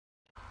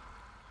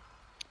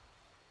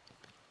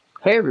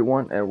Hey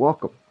everyone, and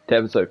welcome to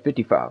episode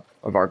 55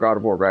 of our God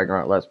of War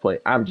Ragnarok Let's Play.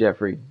 I'm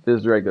Jeffrey,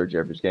 this is regular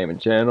Jeffrey's Gaming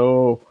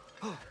Channel,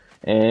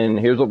 and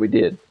here's what we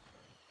did.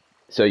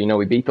 So,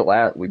 we beat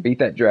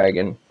that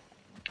dragon.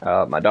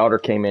 My daughter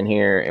came in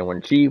here, and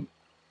when she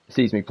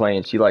sees me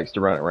playing, she likes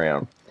to run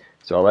around.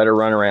 So I let her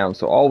run around,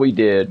 so all we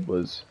did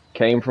was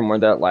came from where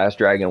that last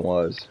dragon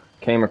was,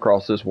 came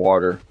across this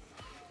water,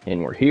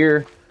 and we're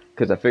here,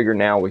 because I figured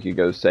now we could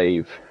go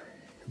save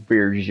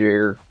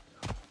Birgir.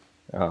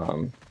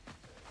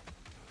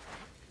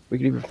 We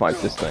could even fight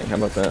this thing. How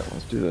about that?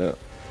 Let's do that.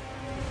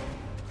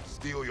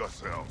 Steel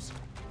yourselves.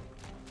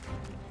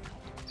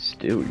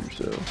 Steal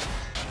yourself.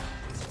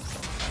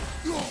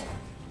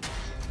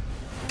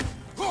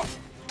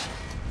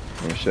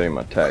 Let me show you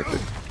my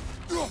tactic.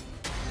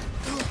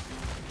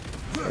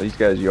 These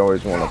guys, you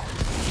always want to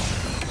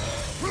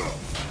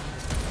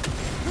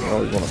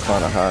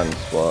find a hiding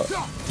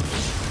spot.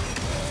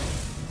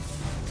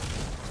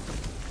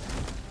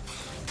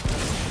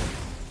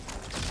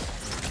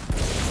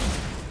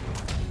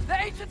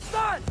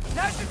 Son,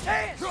 now's your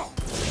chance!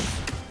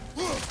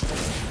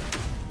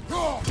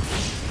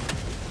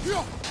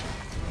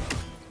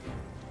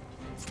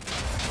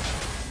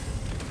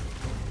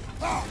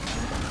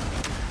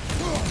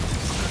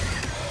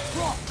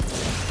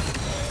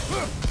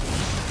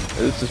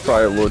 This is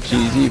probably a little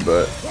cheesy,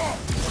 but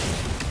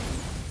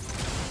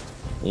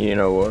you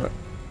know what?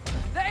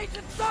 The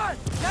ancient sun,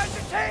 now's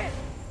your chance!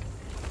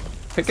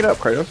 Pick it up,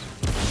 Kratos.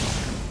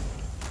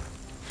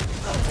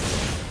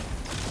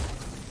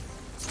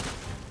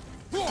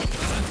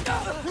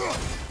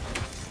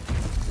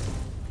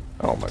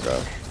 Oh my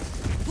gosh.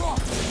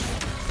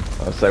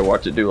 I'll say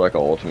watch it do like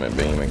an ultimate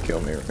beam and kill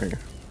me right here.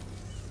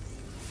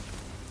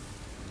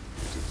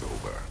 It is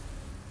over.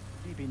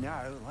 Maybe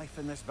now life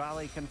in this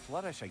valley can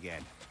flourish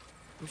again.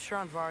 I'm sure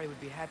Andvari would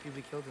be happy if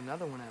we killed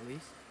another one at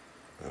least.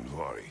 And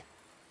Vari,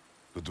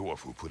 the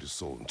dwarf who put his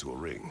soul into a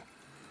ring.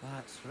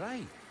 That's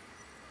right.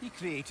 He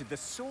created the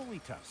Soul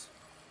Eaters.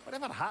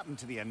 Whatever happened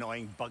to the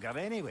annoying bugger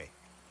anyway?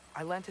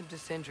 I lent him to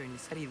Sindri and he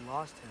said he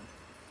lost him.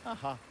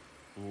 Uh-huh.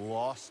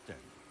 Lost him.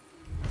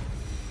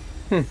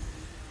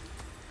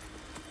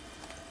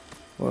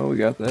 Well, we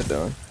got that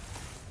done.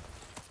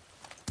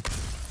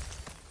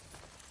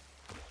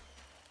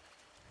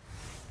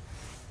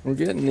 We're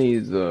getting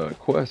these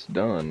quests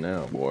done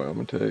now, boy, I'm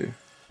gonna tell you.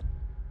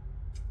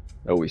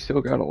 Oh, we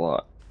still got a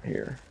lot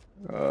here.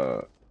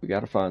 We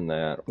gotta find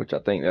that, which I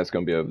think that's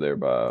gonna be over there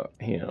by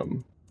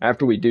him.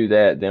 After we do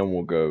that, then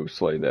we'll go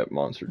slay that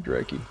monster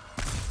Dreki.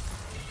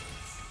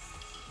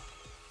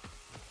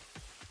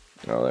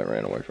 Oh, that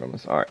ran away from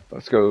us. Alright,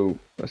 let's go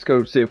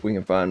see if we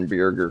can find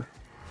Birgir.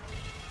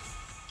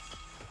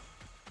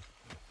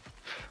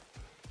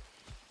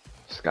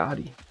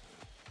 Scotty.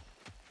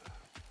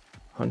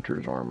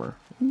 Hunter's armor.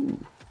 Ooh.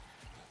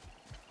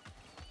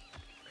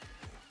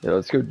 Yeah,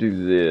 let's go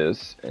do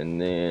this, and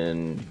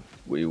then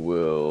we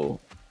will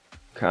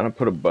kind of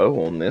put a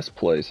bow on this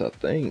place, I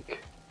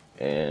think,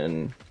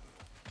 and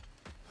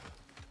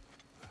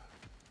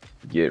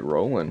get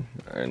rolling.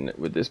 And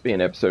with this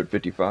being episode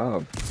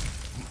 55,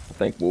 I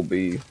think we'll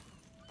be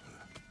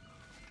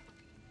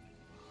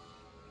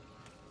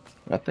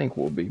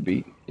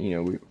beat.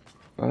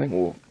 I think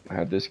we'll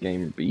have this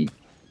game beat.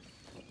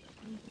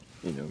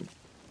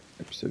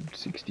 Episode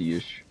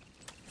 60-ish.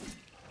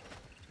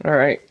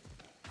 Alright.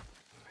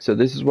 So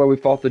this is where we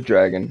fought the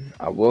dragon.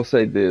 I will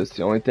say this,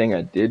 the only thing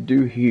I did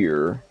do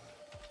here,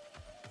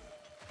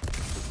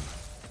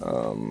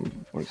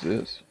 what is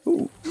this?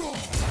 Ooh.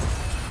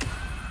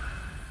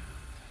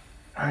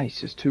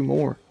 Nice, just two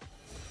more.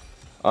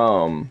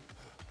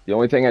 The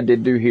only thing I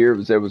did do here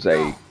was there was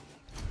a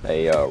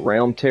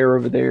realm tear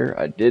over there.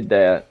 I did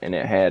that, and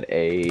it had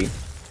a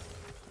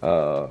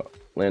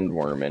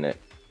lindworm in it.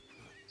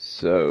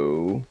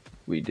 So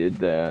we did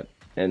that,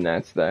 and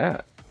that's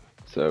that.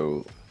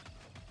 So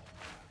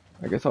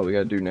I guess all we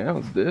gotta do now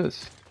is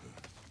this.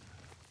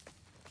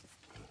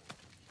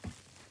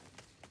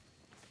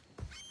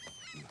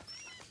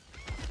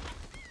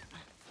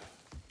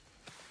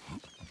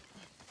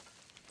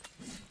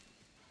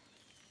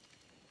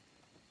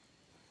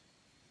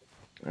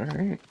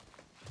 Alright.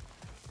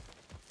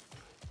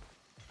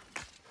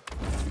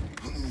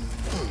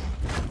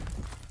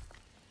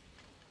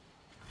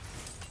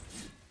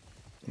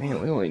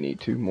 Man, we only need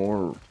two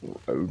more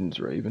Odin's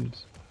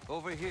Ravens.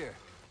 Over here.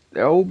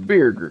 The old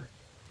Birgir.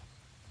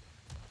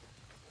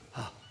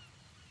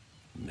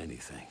 Many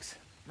thanks.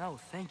 No,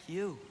 thank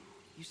you.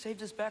 You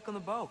saved us back on the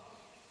boat.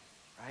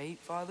 Right,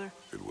 Father?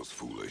 It was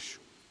foolish.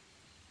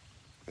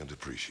 And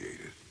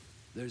appreciated.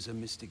 There's a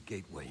mystic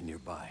gateway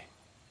nearby,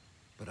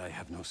 but I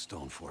have no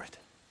stone for it.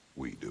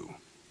 We do.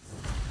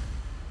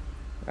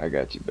 I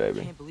got you, I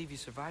baby. can't believe you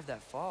survived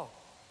that fall.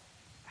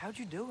 How'd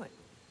you do it?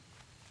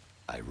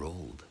 I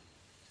rolled.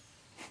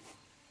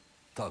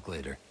 Talk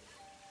later.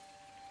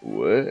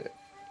 What?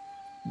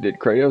 Did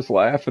Kratos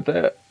laugh at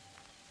that?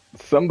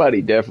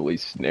 Somebody definitely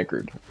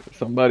snickered.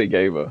 Somebody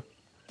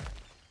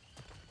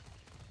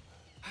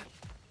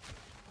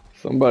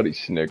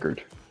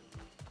snickered.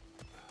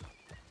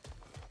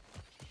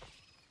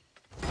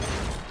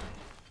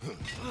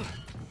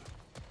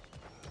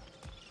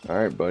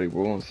 Alright, buddy,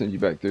 we're gonna send you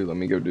back through. Let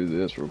me go do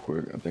this real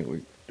quick. I think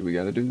do we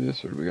gotta do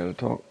this, or do we gotta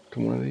talk to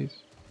one of these?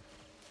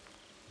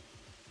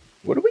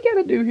 What do we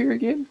gotta do here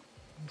again?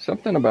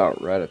 Something about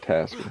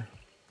Ratatasker.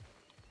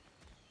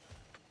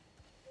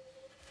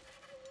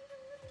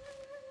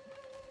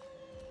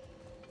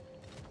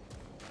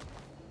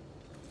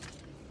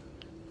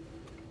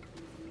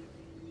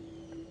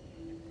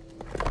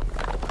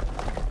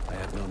 I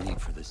have no need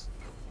for this.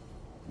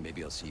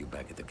 Maybe I'll see you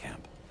back at the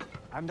camp.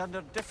 And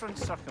under different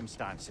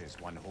circumstances,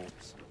 one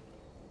hopes.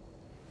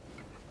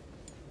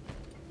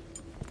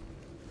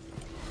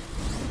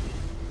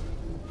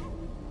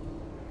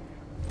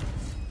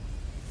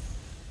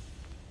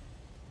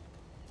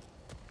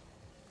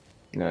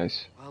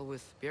 Nice. Well,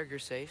 with Birger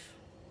safe,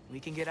 we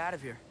can get out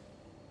of here.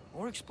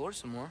 Or explore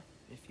some more,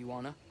 if you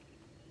wanna.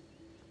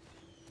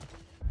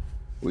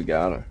 We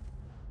gotta.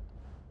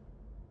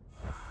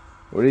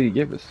 What did he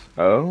give us?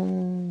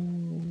 Oh.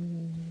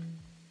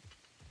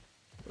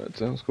 That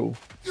sounds cool.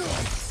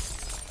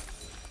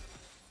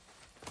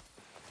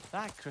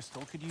 That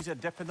crystal could use a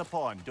dip in the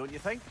pond, don't you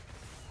think?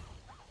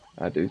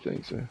 I do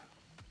think so.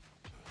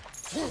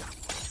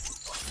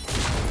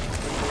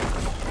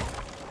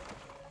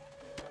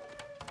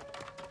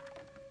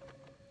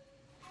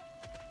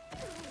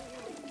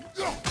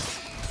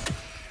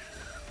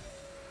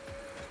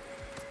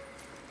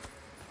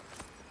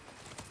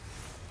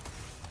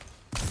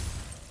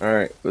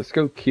 Alright, let's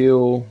go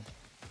kill...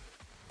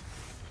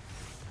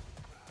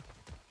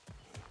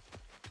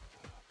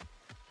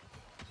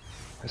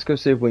 Let's go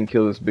see if we can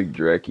kill this big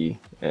Drekkie,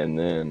 and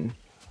then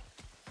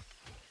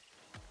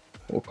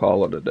we'll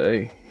call it a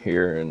day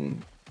here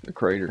in the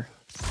crater.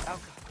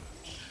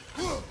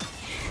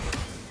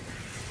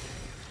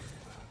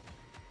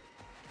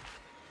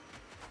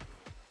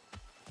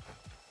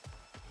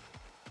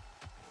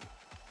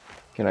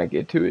 Can I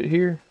get to it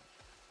here?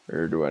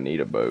 Or do I need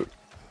a boat?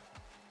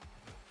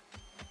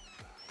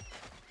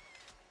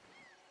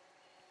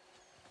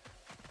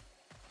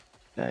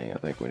 Dang, I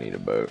think we need a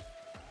boat.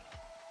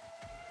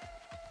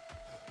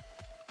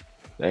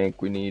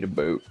 Think we need a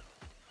boat.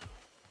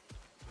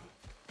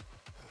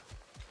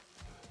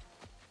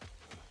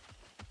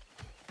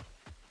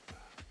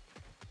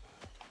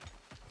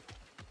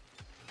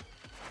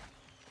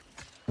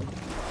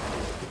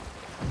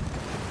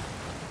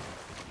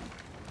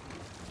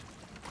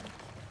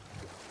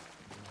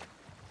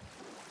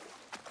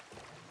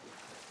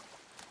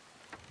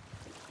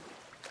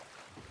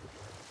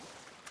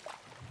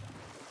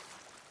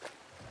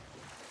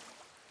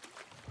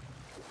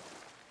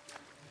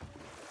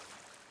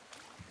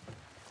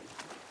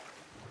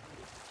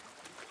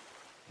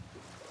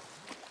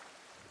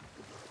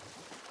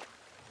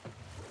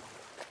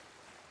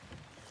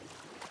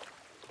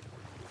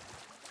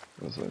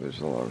 Looks like there's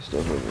a lot of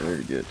stuff over here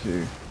to get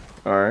to.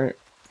 Alright,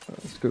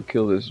 let's go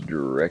kill this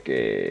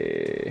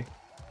Drekkie.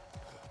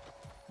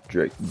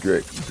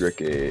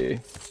 Drekkie.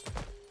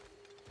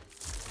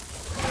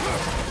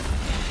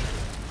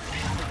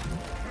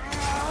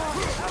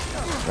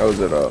 Oh, is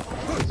it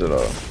a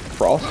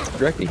frost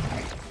Drekkie?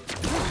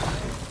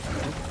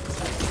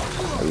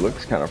 It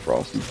looks kind of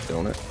frosty,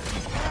 don't it?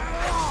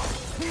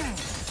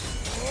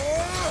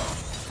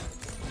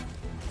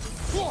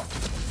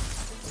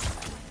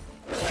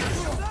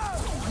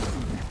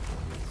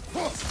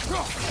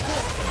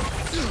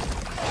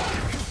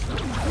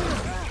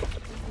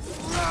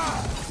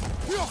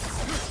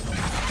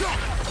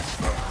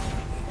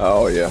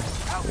 Oh yeah,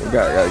 we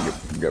gotta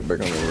get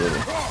back on the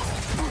river.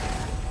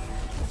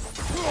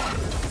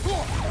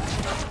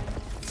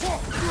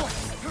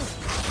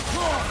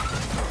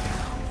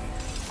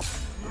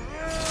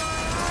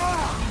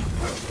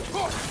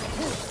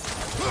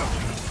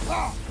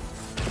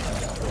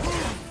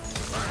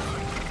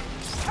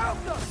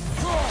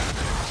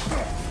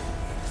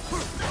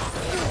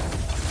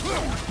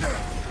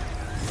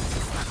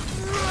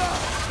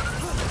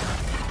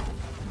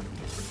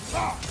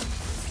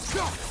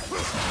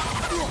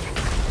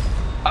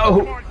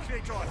 Oh!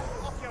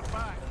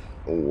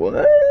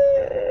 What?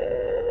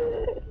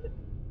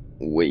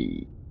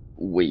 Wait.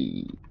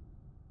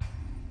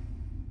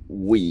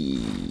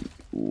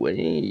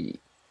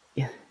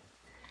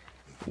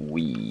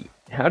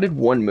 How did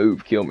one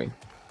move kill me?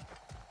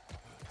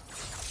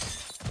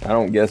 I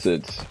don't guess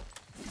it's...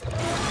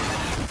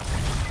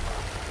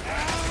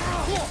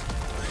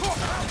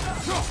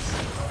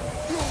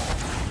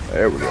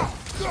 There we go.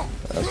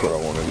 That's what I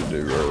wanted to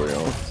do early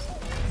on.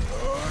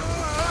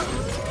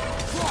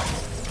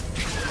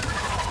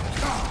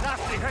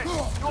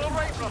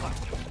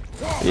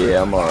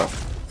 Yeah, I'm alright.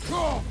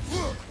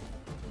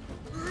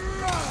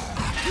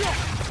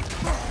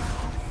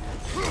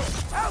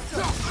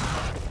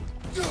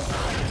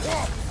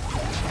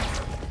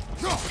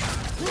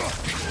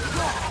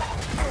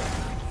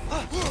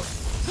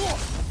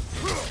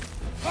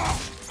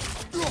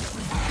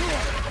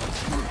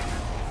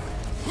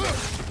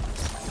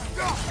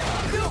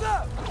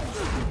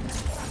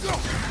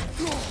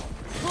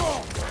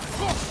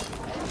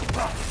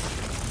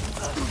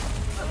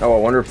 Oh, I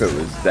wonder if it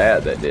was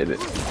that did it.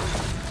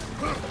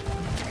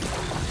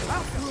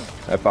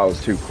 If I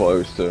was too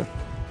close to...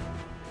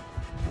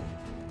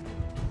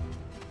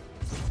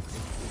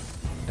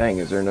 Dang,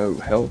 is there no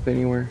health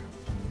anywhere?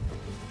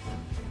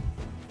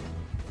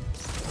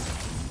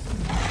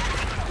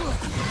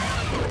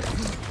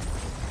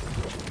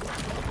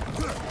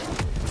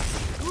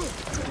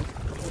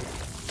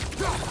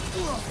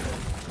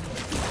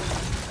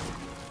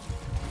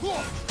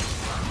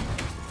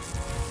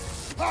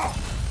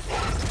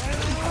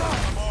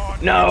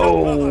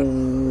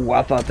 No!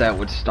 I thought that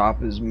would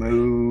stop his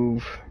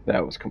move.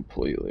 That was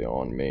completely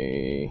on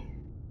me.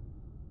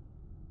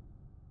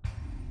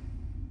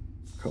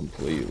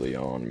 Completely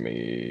on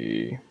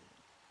me.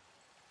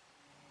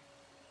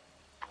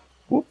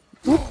 Whoop,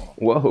 whoop.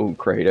 Whoa,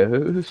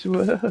 Kratos.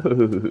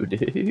 Whoa,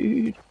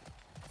 dude.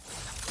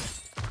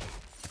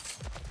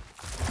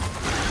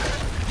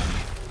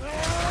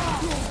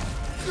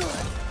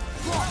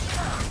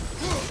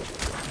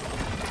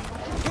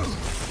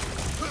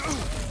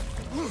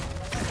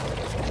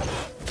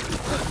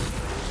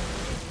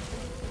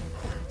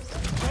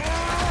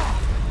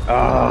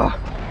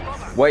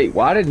 Wait,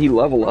 why did he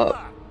level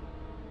up?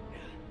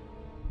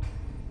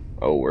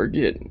 Oh,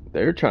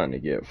 they're trying to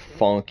get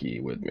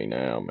funky with me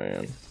now,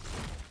 man.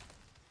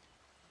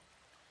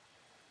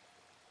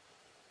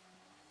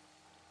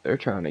 They're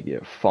trying to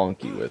get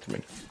funky with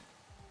me.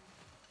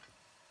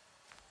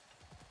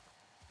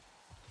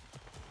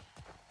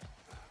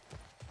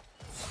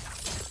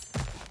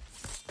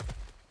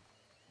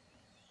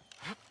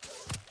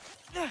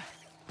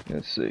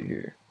 Let's see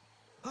here.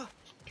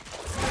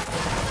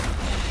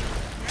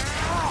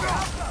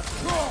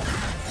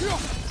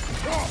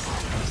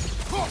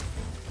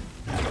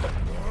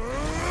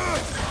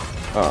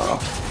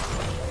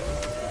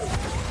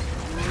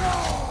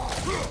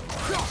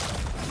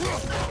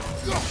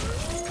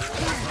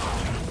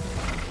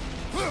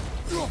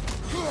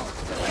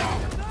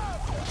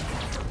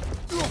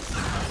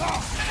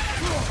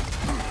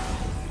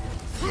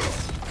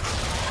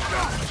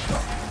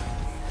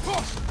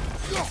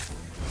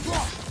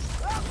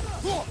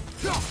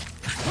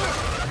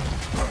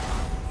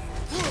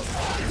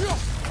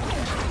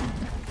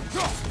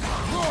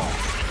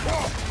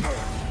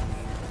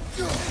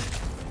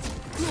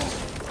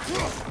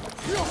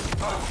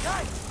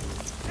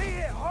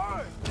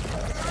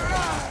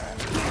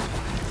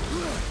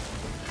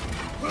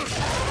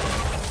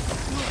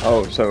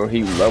 Oh, so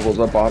he levels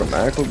up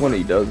automatically when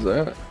he does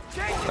that?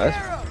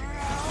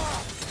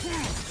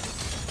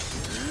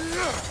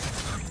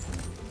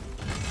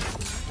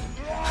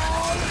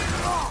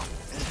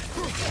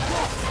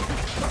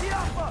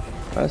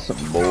 That's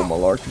some bull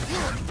malarkey.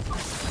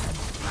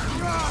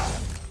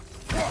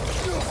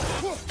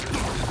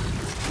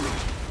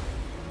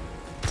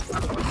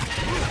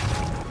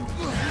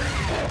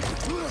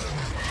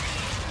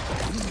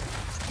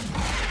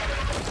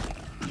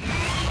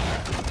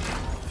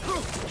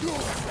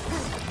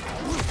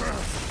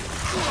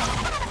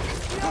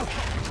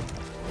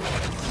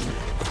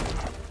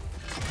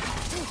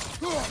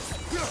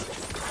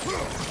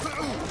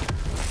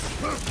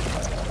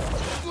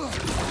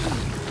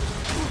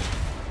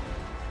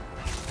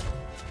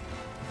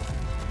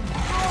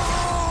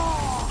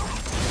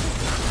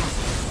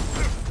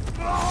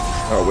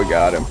 Oh, we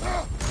got him.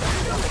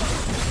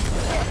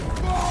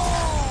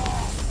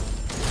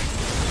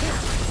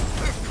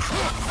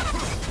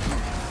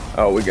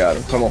 Oh, we got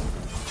him. Come on.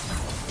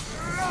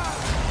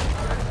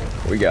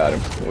 We got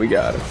him. We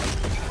got him.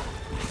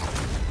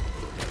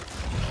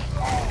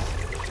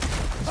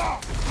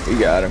 We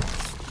got him.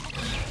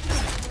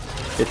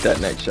 Hit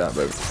that next shot,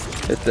 baby.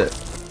 Hit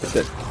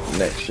that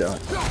next shot.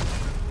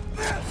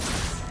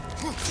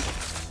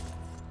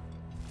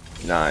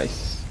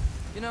 Nice.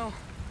 You know,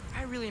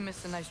 I really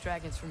miss the nice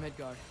dragons from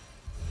Midgard.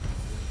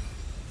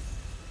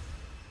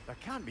 There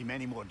can't be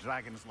many more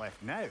dragons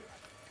left now.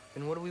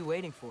 Then what are we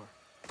waiting for?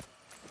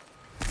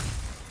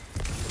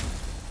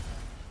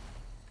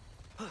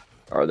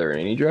 Are there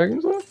any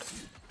dragons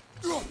left?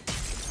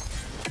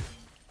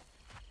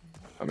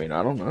 I mean,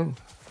 I don't know.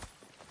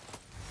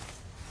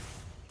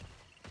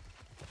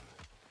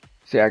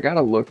 See, I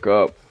gotta look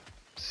up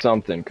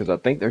something, because I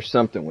think there's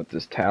something with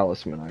this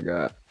talisman I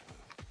got.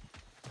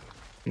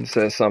 It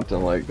says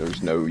something like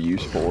there's no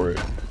use for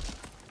it.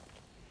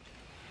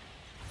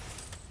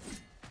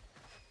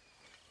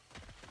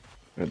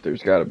 But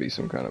there's gotta be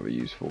some kind of a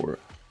use for it.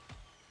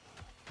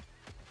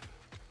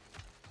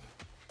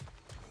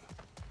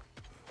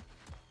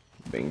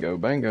 Bingo,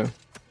 bango.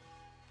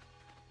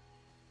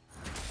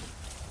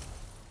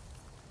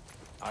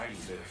 I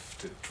live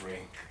to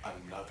drink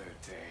another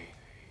day.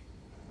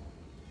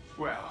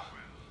 Well,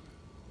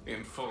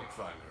 in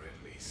Folkvanger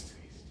at least.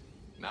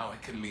 Now I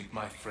can meet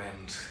my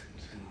friend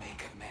and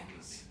make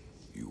amends.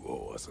 You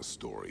owe us a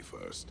story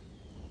first.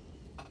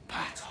 A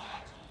battle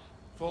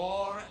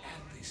for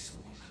and this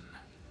woman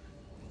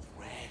with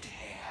red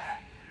hair.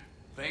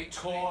 They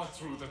tore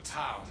through the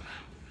town.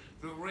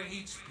 The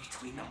rage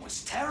between them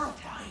was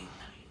terrifying.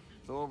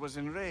 Thor was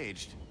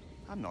enraged.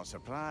 I'm not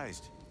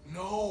surprised.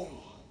 No.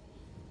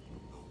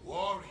 The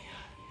warrior.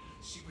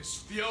 She was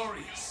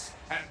furious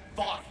and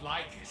fought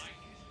like it.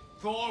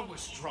 Thor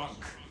was drunk,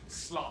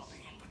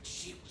 sloppy, but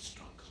she was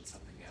drunk on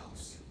something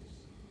else.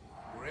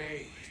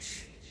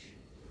 Rage.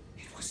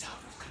 It was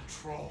out of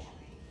control.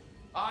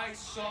 I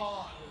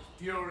saw her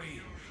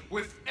fury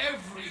with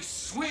every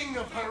swing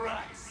of her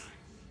axe.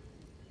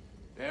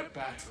 Their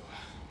battle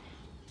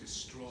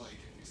destroyed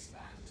this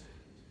land.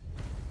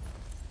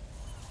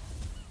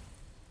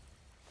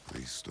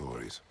 These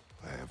stories.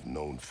 I have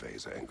known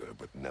Faye's anger,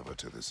 but never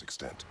to this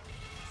extent.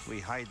 We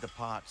hide the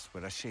parts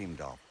we're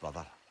ashamed of,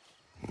 brother.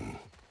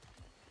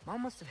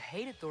 Mom must have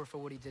hated Thor for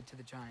what he did to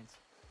the giants.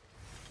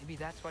 Maybe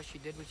that's why she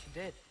did what she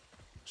did.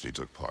 She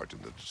took part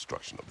in the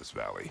destruction of this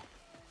valley.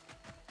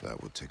 That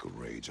would take a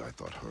rage I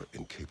thought her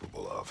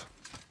incapable of.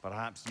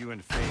 Perhaps you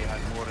and Faye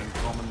had more in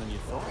common than you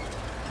thought.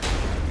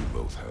 We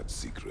both had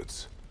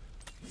secrets.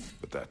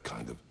 But that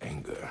kind of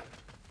anger,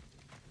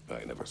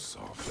 I never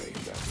saw Faye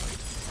in that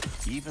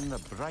light. Even the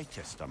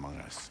brightest among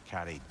us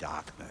carry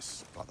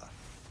darkness, brother.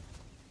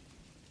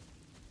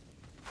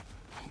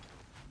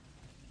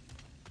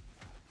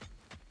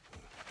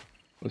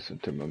 Listen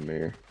to my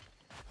mirror.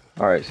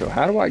 Alright, so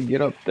how do I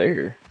get up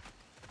there?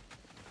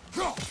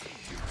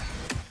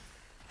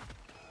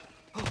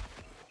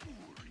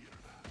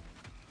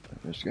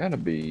 There's gotta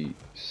be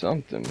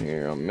something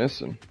here I'm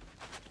missing.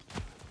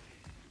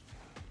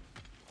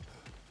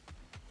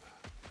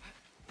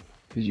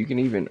 Cause you can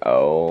even,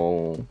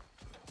 oh.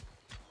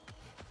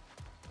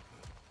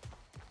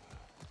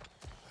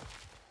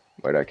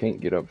 Wait, I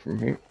can't get up from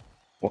here.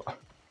 What?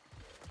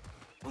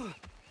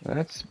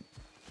 That's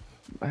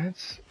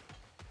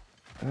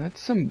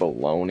some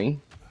baloney.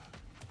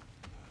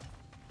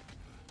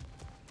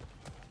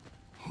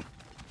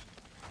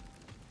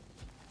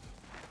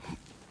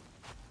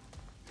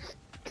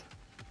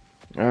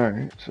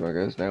 Alright, so I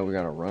guess now we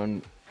gotta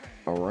run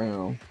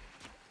around.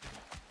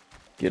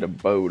 Get a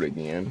boat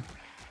again.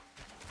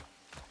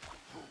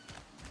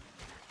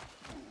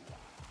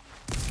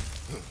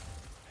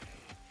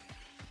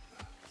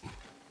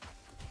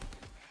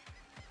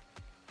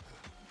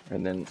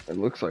 And then it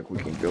looks like we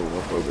can go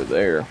up over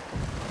there.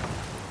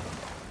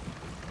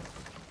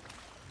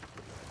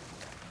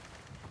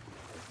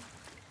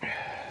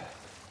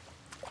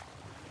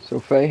 So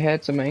Faye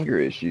had some anger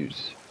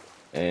issues,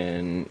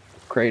 and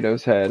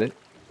Kratos had it,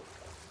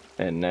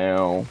 and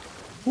now,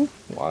 whoop,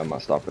 why am I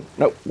stopping?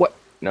 No, what?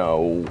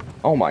 No,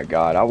 oh my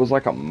god, I was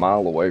like a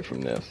mile away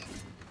from this.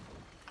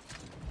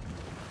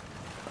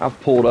 I've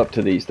pulled up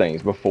to these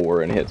things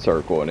before and hit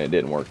circle and it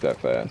didn't work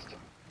that fast.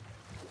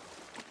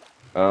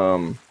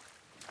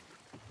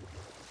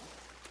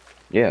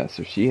 Yeah,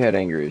 so she had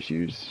anger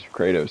issues,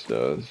 Kratos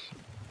does.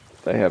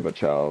 They have a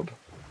child.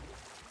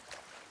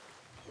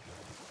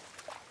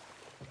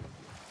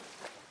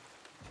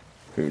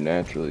 Who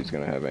naturally is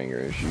going to have anger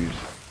issues.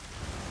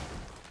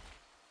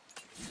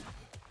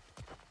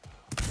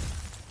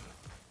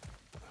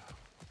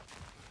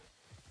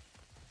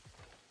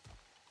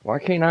 Why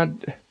can't I...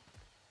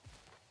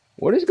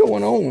 What is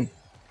going on?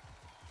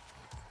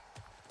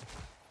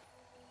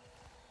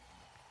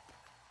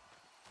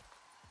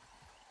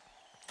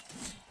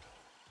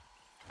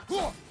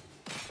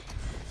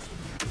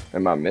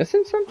 Am I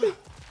missing something?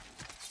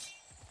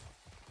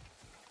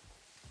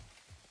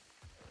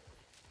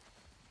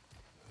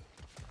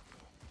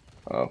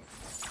 Oh.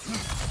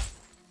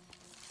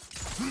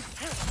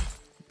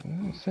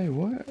 Say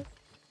what?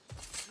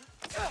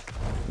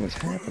 What's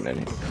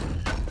happening?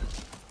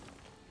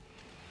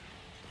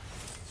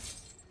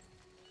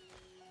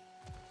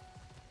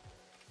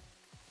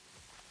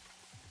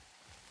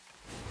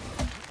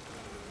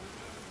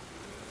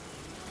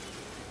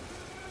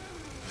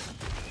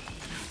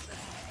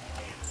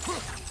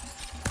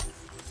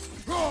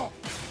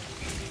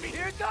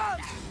 Here it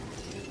comes!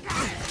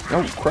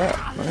 Oh crap,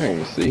 I didn't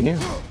even see him.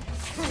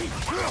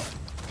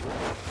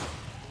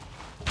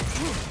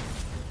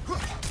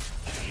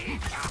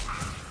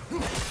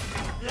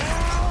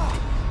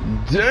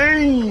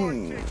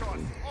 Dang!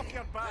 Off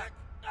your back.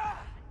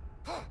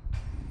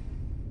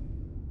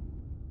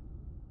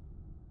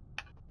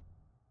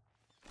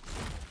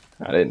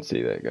 I didn't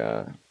see that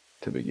guy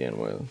to begin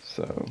with,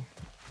 so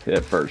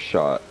that first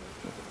shot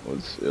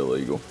was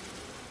illegal.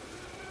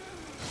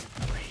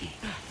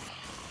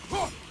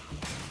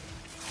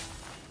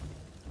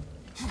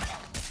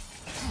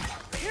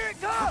 Here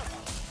it comes!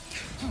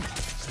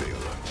 Stay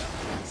alert.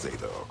 Say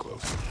they're all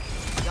close.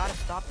 We gotta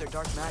stop their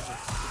dark magic.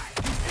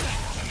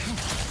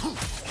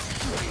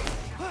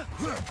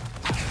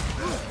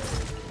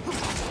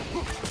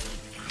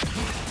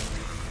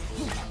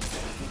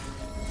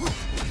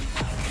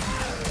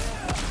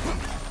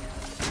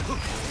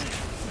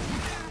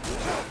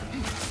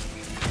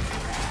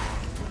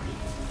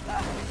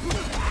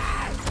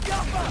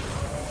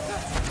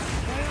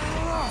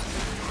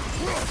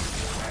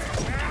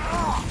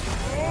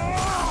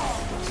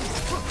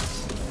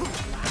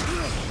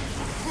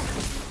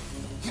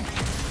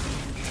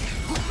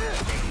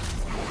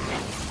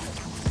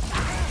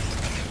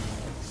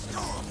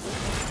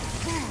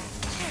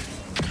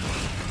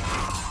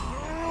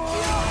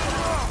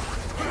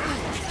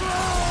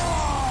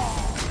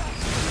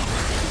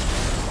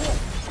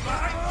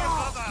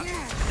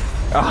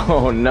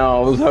 Oh no,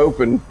 I was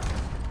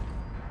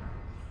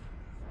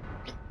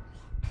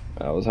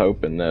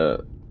hoping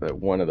that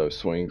one of those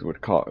swings would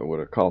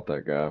have caught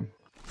that guy.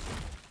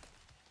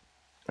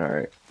 All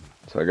right,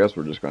 so I guess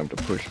we're just gonna have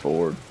to push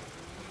forward.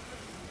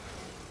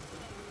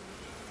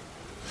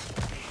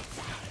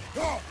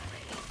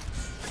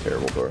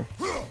 Terrible throw.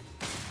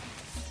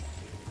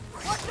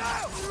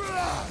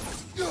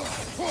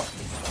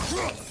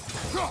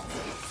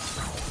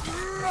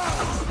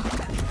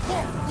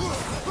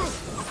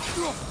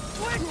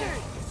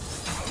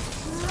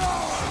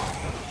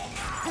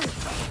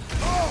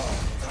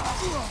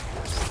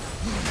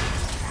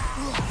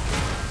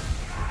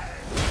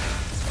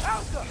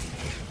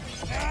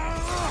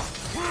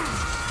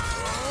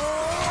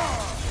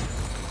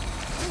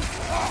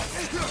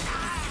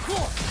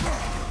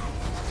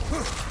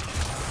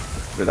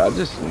 Did I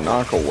just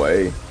knock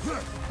away?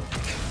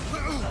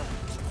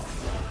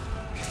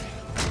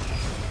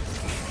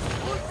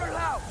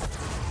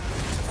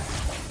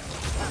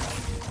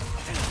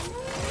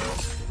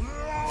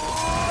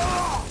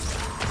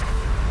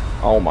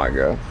 Oh my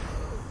god.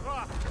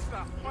 It's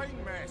a fine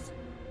mess.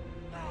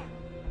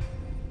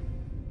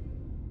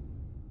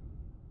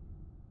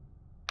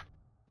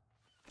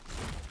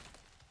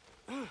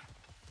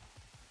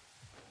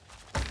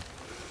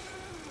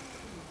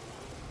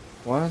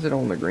 Why is it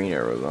on the green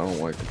arrows? I don't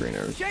like the green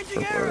arrows.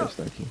 Purple arrows,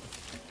 thank you.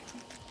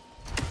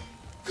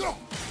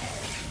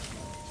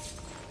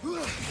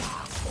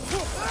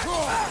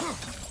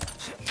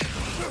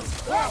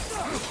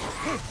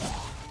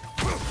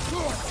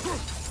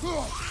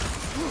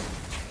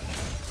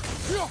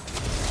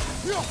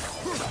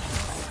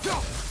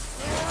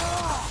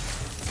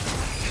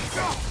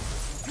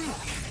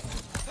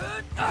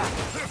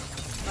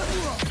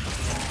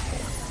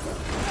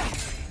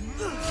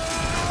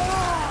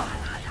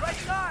 Right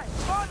side!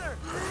 Father!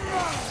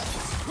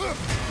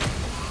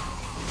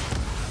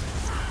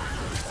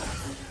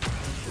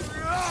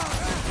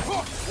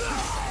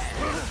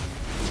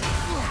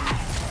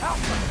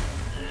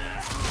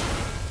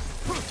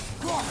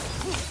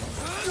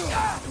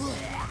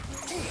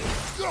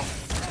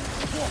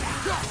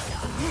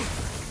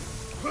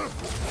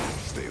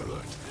 Stay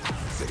alert.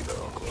 Say they're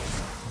all close.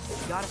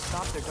 You gotta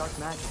stop their dark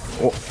magic.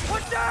 Oh,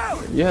 Watch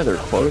out! yeah, they're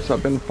close.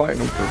 I've been fighting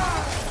them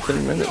for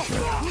 10 minutes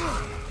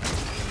now.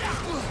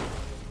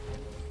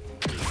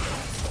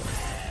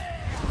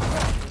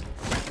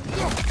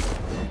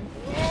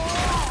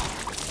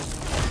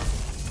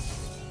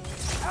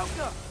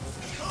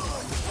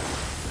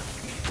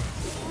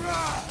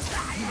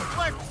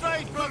 Left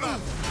side, brother!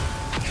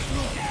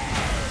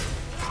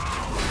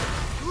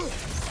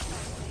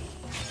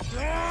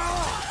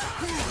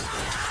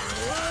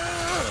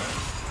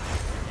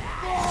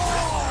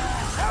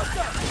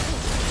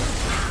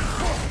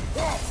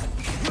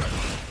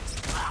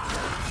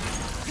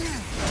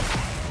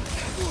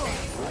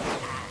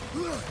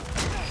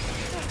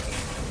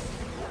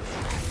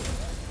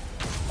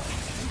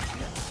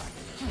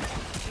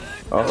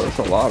 Oh, there's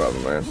a lot of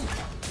them, man.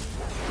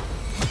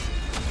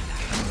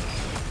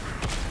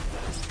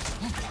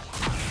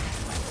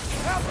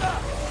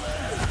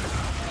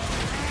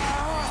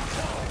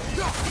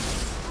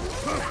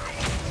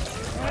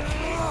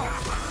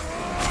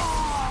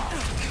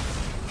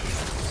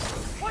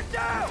 Watch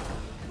out!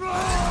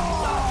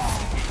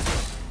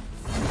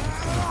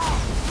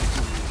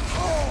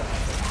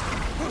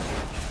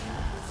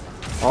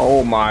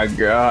 Oh my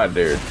god,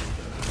 dude.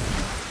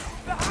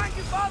 Behind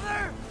you,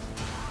 father!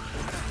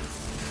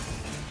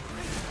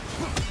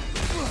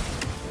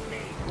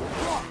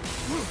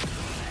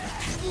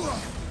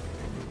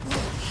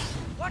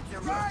 Watch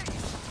your right!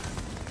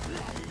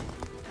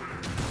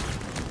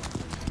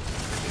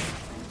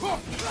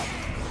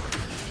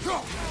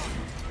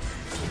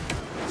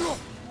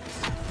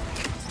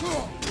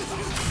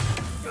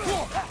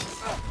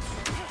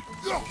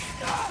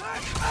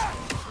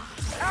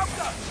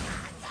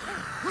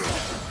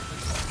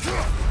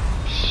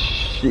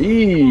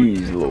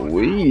 Jeez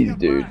Louise,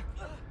 dude.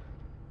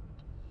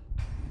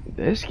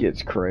 This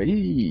gets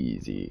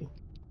crazy.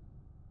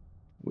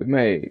 We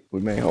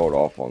may hold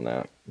off on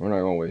that. We're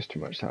not gonna waste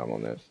too much time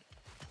on this.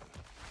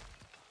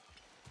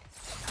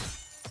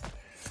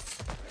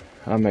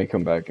 I may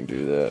come back and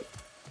do that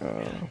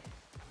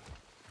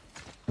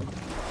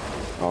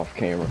off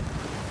camera.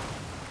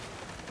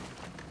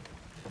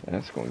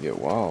 That's gonna get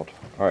wild.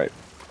 Alright,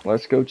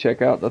 let's go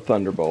check out the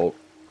Thunderbolt.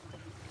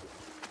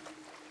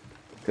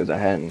 Because I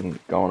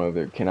hadn't gone over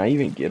there. Can I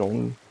even get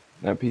on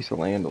that piece of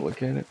land to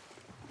look at it?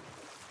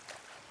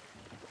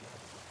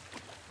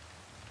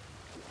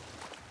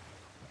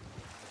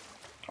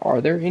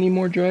 Are there any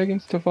more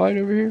dragons to fight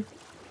over here?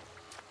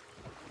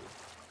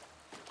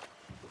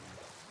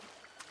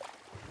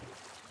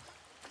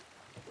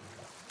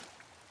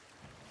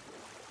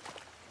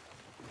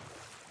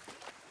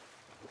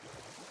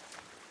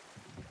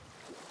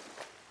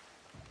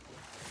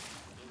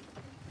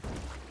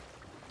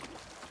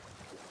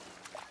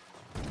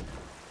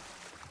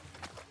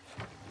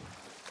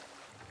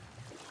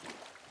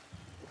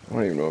 I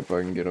don't even know if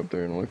I can get up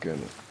there and look at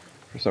it.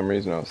 For some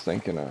reason I was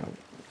thinking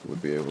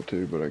would be able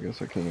to, but I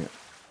guess I can't.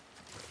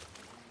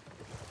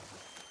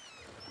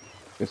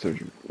 Guess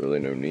there's really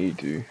no need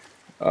to.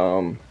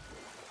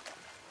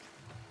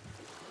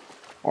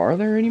 Are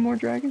there any more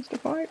dragons to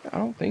fight? I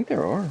don't think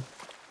there are.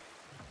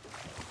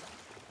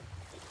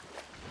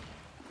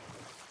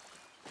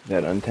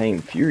 That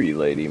Untamed Fury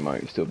lady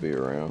might still be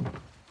around.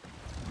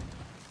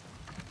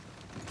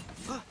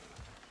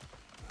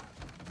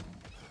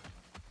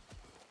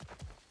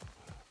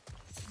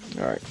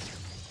 Alright.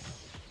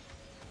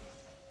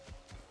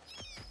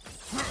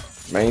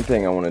 Main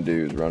thing I want to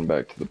do is run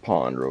back to the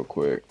pond real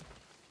quick.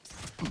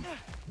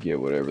 Get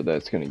whatever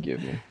that's going to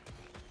give me.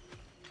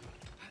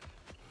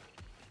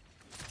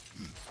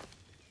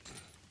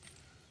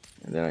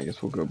 And then I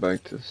guess we'll go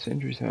back to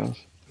Sindri's house.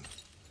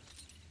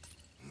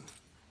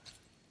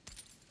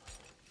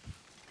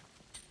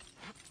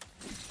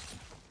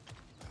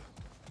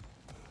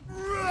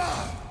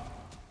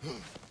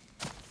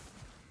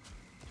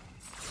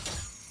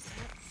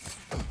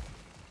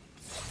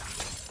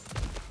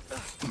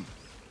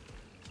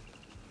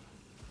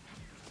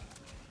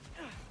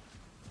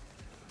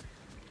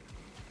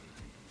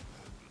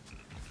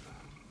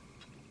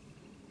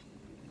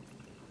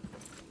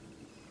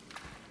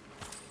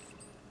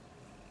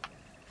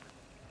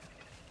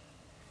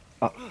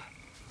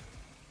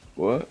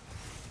 What?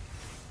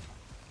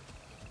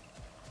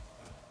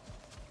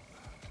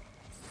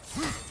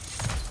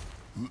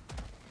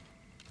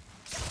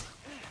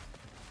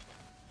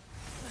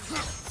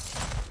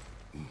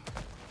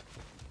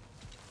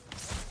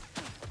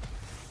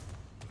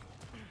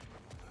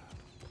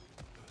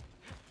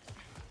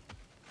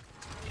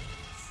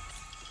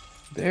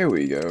 There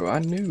we go. I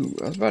knew.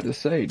 I was about to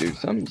say, dude,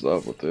 something's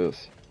up with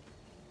this.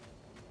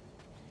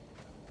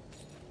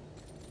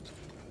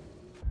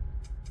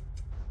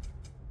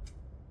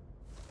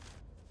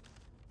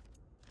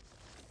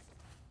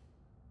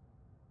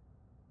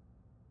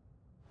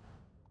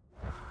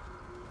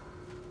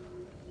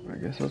 I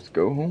guess let's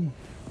go home.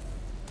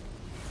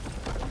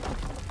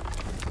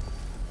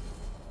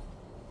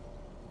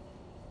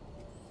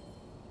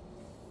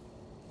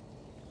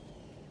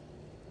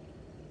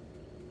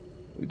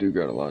 We do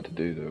got a lot to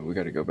do though. We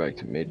got to go back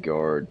to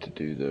Midgard to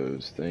do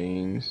those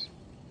things.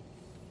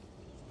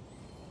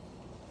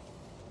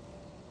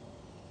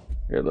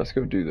 Yeah, let's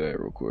go do that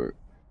real quick.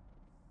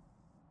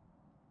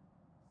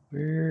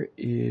 Where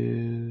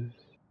is...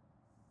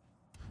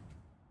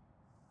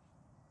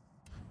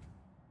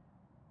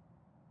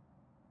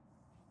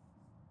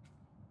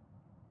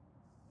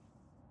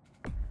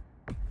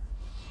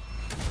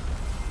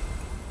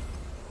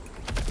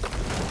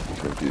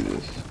 Let's go do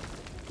this.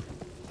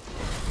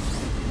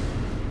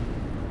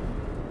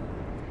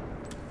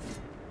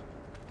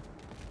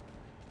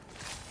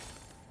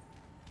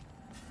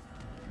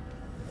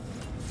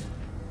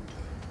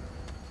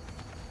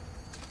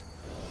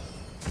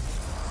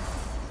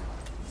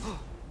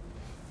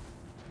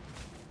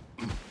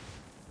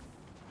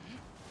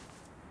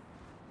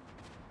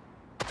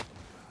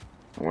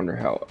 I wonder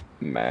how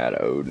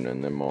mad Odin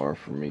and them are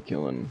for me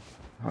killing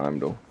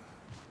Heimdall.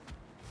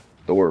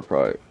 Thor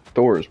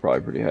is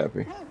probably pretty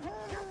happy.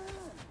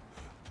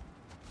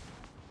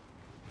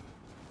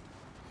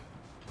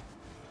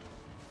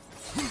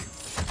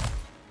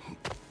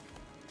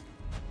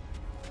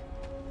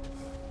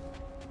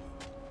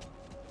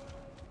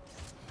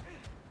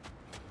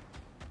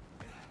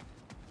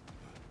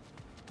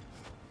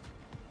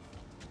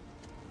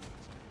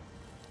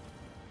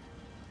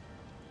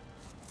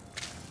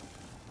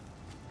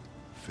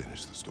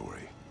 Finish the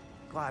story.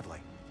 Gladly.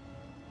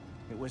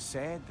 It was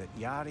said that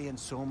Yari and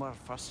Somar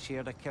first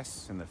shared a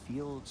kiss in the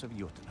fields of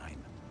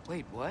Jotunheim.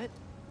 Wait, what?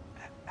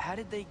 How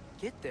did they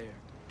get there?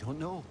 Don't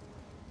know.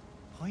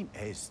 Point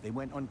is, they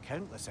went on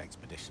countless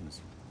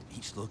expeditions,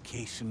 each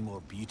location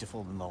more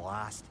beautiful than the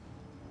last.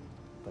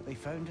 But they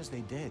found as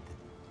they did,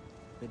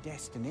 the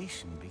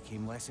destination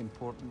became less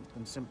important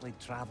than simply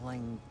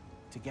traveling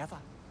together.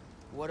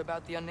 What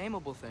about the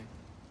unnameable thing?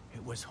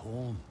 It was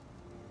home.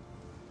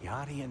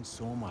 Yari and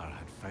Somar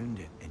had found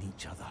it in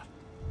each other.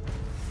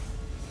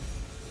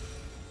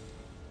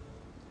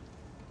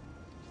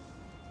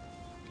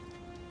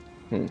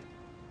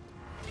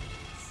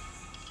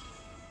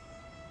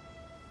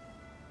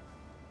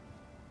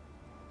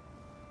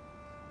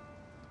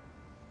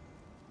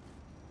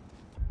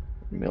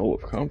 Meal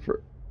of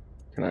comfort.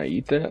 Can I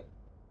eat that?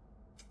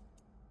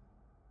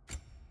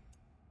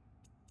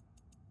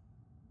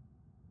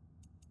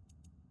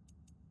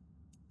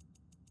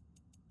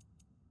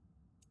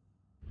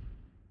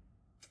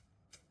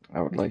 I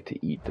would like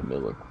to eat the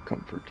meal of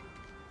comfort.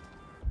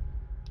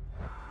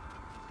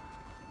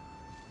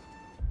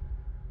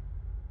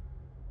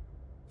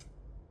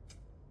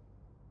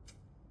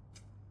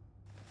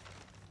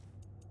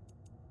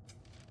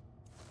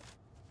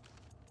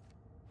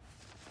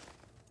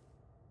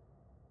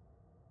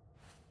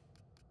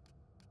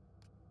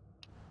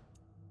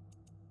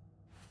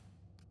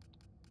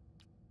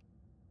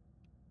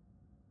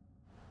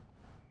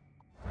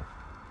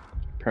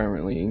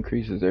 Apparently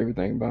increases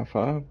everything by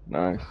 5.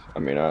 Nice. I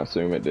mean, I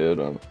assume it did.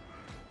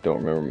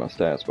 Don't remember my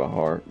stats by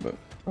heart, but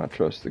I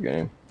trust the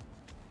game.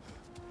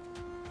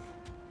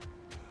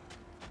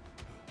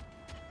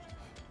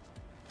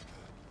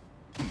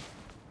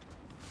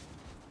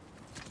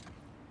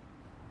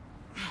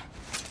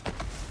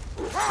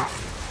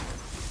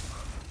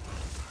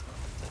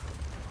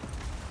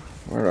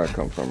 Where did I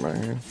come from right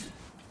here?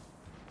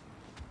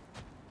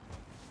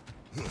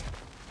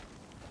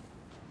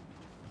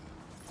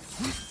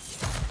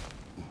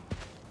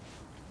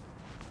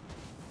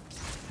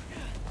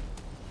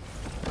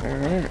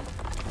 Alright.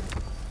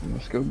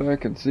 Let's go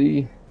back and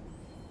see.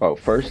 Oh,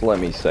 first let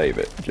me save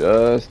it,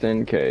 just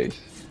in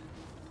case.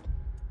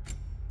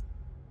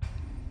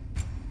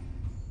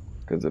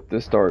 Because if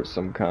this starts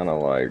some kind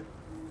of like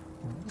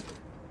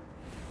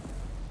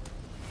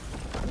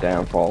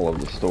downfall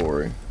of the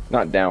story,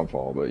 not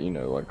downfall, but you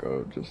know, like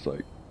a just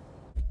like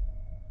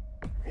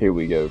here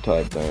we go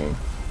type thing.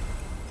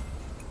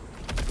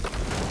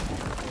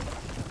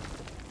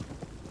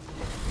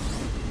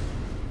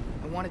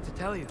 I wanted to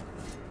tell you.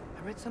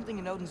 I read something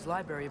in Odin's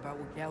library about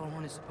what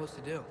Gjallarhorn is supposed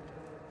to do.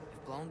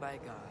 If blown by a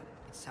god,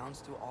 it sounds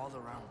through all the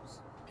realms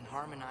and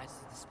harmonizes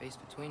the space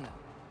between them.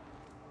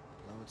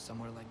 Blow it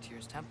somewhere like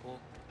Tyr's temple,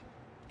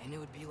 and it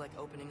would be like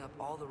opening up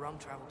all the realm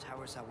travel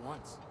towers at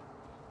once.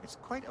 It's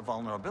quite a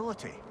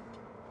vulnerability.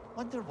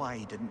 Wonder why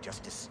he didn't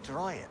just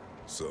destroy it.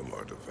 Some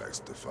artifacts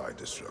defy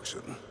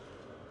destruction.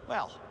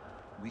 Well,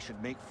 we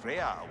should make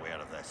Freya aware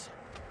of this.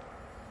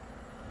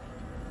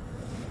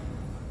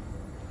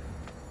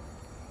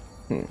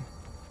 Get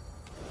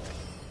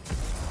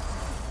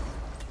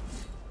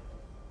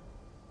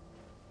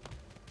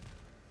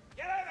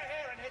over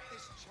here and hit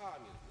this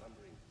charm, you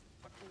lumbering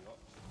fucking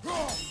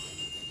ox.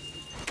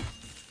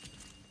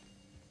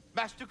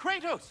 Master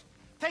Kratos!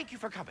 Thank you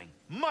for coming.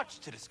 Much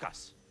to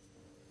discuss.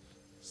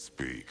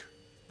 Speak.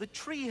 The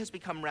tree has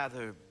become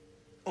rather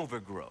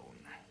overgrown.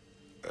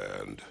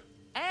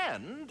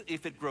 And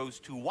if it grows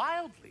too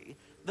wildly,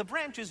 the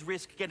branches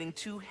risk getting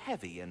too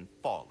heavy and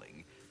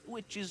falling,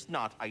 which is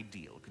not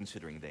ideal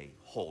considering they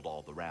hold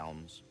all the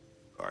realms.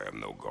 I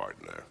am no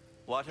gardener.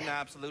 What an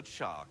absolute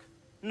shock.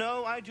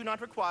 No, I do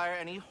not require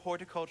any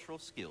horticultural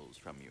skills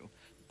from you,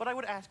 but I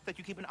would ask that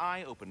you keep an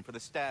eye open for the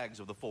stags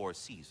of the 4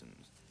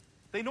 seasons.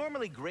 They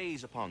normally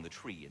graze upon the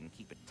tree and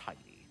keep it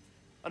tidy.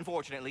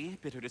 Unfortunately,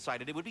 Bitter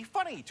decided it would be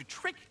funny to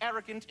trick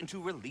Arrogant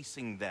into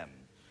releasing them.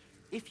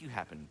 If you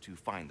happen to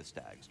find the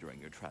stags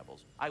during your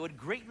travels, I would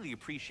greatly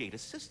appreciate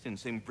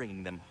assistance in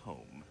bringing them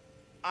home.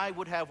 I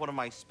would have one of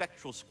my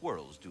spectral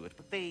squirrels do it,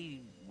 but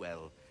they,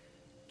 well,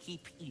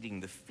 keep eating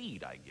the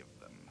feed I give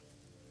them.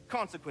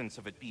 Consequence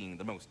of it being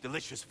the most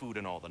delicious food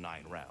in all the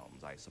 9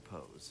 realms, I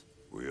suppose.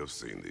 We have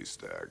seen these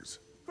stags.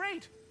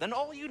 Great, then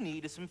all you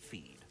need is some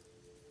feed.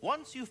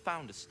 Once you've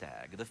found a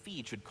stag, the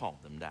feed should calm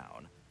them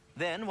down.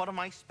 Then one of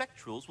my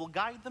spectrals will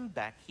guide them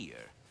back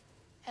here.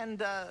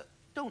 And,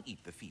 don't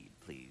eat the feed,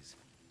 please.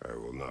 I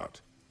will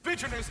not.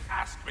 Bitterness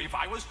asked me if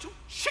I was too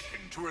chicken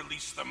to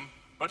release them,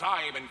 but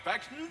I am in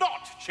fact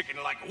not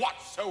chicken-like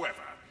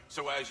whatsoever.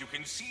 So as you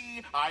can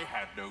see, I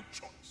had no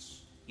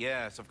choice.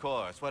 Yes, of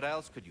course. What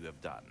else could you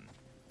have done?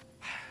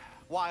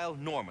 While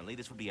normally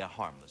this would be a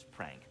harmless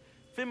prank,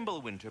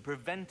 Fimbulwinter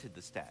prevented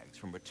the stags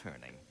from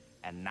returning,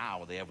 and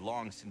now they have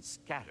long since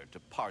scattered to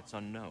parts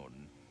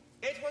unknown.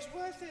 It was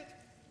worth it.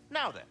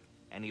 Now then,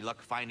 any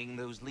luck finding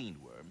those lean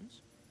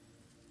worms?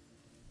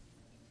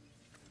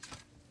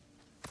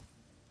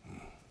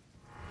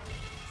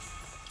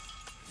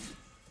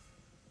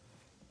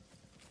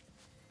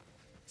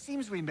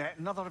 Seems we met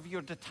another of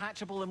your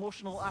detachable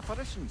emotional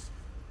apparitions.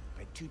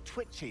 Bit too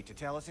twitchy to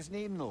tell us his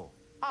name, though.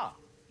 Ah,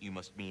 you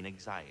must mean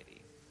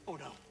anxiety. Oh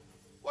no.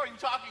 Why are you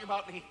talking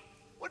about me?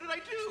 What did I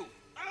do?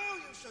 Oh,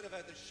 you should have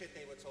heard the shit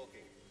they were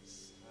talking.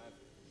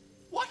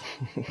 What?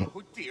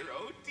 Oh dear,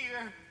 oh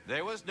dear.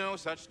 There was no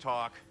such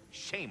talk.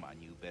 Shame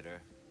on you,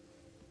 Bitter.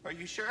 Are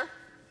you sure?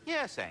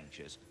 Yes,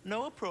 Anxious.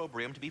 No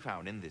opprobrium to be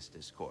found in this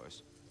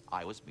discourse.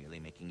 I was merely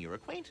making your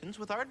acquaintance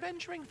with our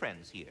adventuring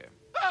friends here.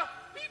 Ah,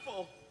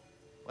 people!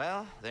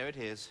 Well, there it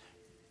is.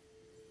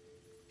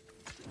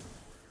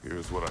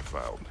 Here's what I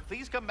found.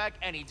 Please come back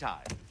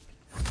anytime.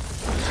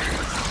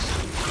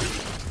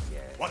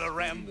 Yeah, What a you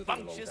moving along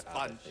rambunctious to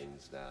other bunch.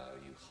 things now,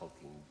 you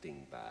hulking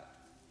dingbat.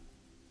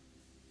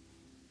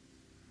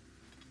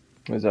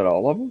 Is that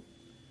all of them?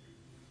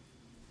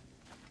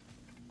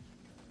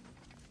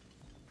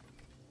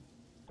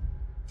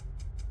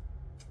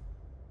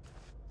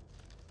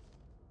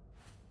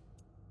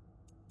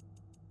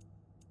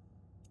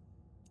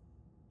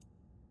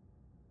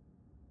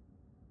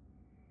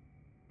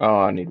 Oh,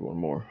 I need one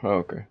more.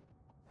 Okay.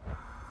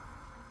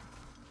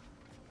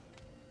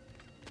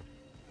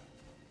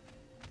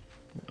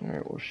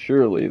 Alright, well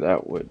surely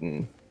that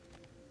wouldn't...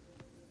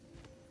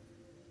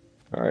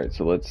 Alright,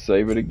 so let's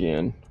save it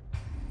again.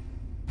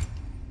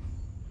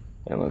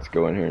 And let's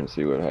go in here and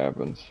see what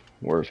happens.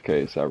 Worst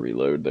case, I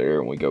reload there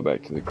and we go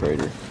back to the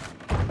crater.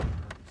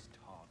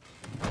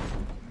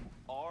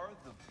 Are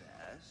the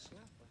best.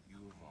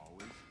 You've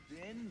always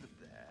been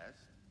the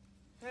best.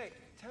 Hey,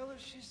 tell her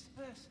she's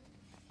the best.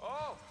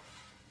 Oh,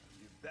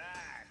 you're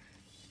back.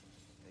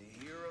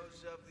 The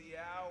heroes of the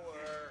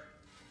hour.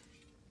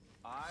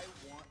 I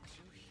want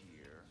to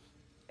hear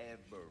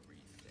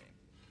everything.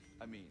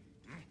 I mean,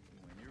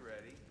 when you're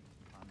ready,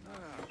 I'm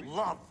not...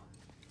 Love.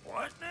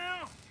 What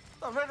now?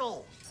 The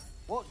riddle.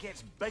 What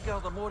gets bigger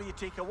the more you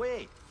take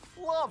away?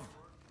 Love!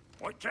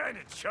 What kind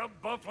of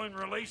chub-buffling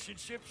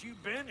relationships you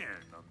been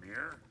in,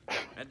 Amir?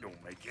 That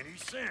don't make any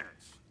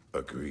sense.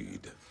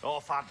 Agreed. Oh,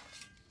 fam.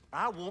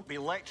 I won't be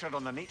lectured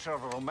on the nature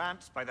of a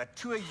romance by the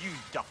two of you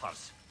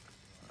duffers.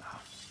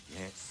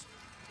 It's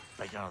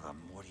bigger the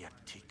more you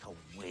take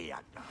away.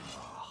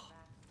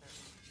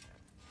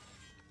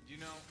 You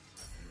know,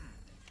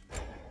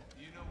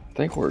 I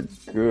think we're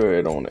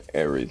good on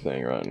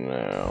everything right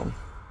now.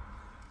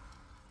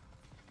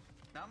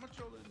 not much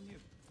older than you,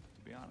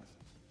 to be honest.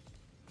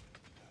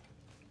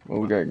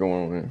 What we got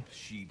going on here?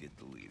 She did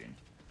the leading.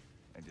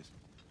 I just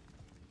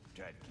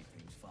tried to keep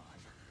things fun.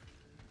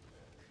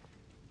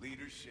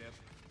 Leadership.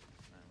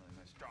 Not really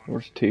my strong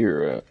Where's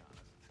Tyr at?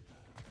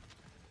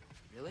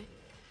 Really?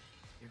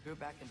 Your group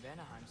back in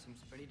Vanaheim seems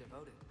pretty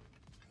devoted.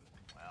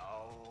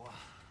 Well,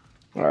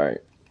 Alright.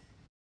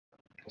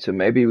 So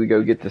maybe we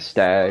go get the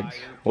stags.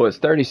 Well, it's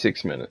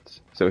 36 minutes.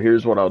 So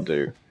here's what I'll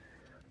do.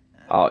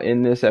 I'll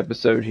end this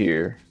episode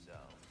here.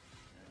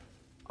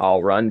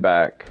 I'll run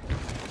back.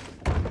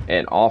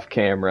 And off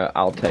camera,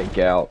 I'll take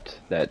out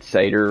that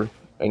satyr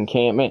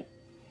encampment.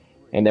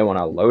 And then when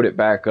I load it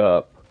back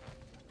up,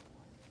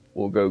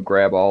 we'll go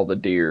grab all the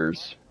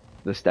deers,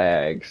 the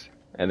stags,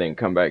 and then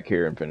come back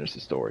here and finish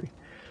the story.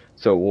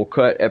 So we'll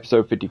cut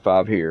episode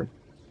 55 here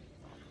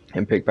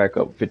and pick back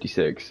up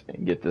 56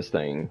 and get this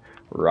thing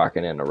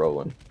rocking and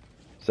rolling.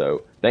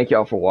 So thank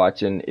y'all for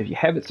watching. If you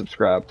haven't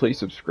subscribed, please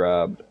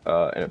subscribe.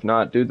 And if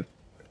not, do the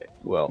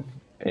well.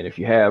 And if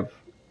you have,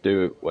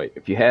 do it. Wait,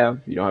 if you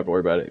have, you don't have to worry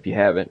about it. If you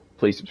haven't,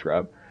 please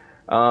subscribe.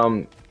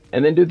 And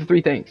then do the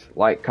three things: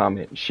 like,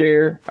 comment, and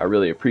share. I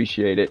really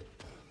appreciate it.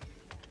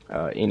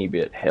 Any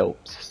bit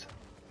helps.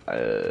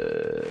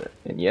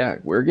 And yeah,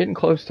 we're getting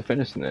close to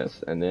finishing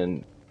this. And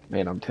then,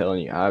 man, I'm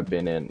telling you, I've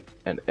been in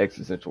an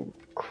existential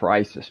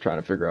crisis trying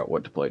to figure out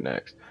what to play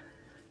next.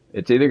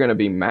 It's either going to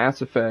be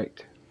Mass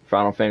Effect,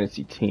 Final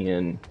Fantasy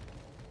X,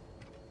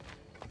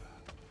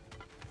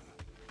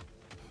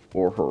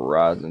 or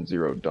Horizon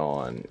Zero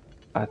Dawn.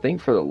 I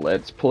think for the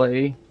Let's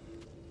Play,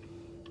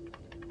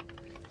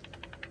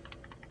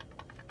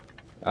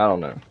 I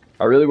don't know.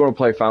 I really want to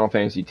play Final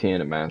Fantasy X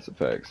and Mass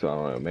Effect, so I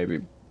don't know.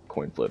 Maybe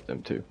coin flip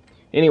them too.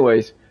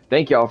 Anyways,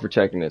 thank y'all for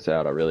checking this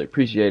out. I really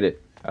appreciate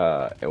it.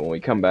 And when we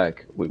come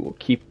back, we will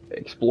keep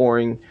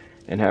exploring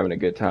and having a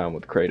good time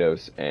with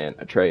Kratos and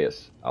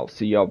Atreus. I'll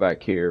see y'all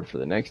back here for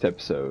the next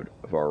episode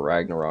of our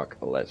Ragnarok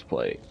Let's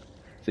Play.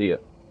 See ya.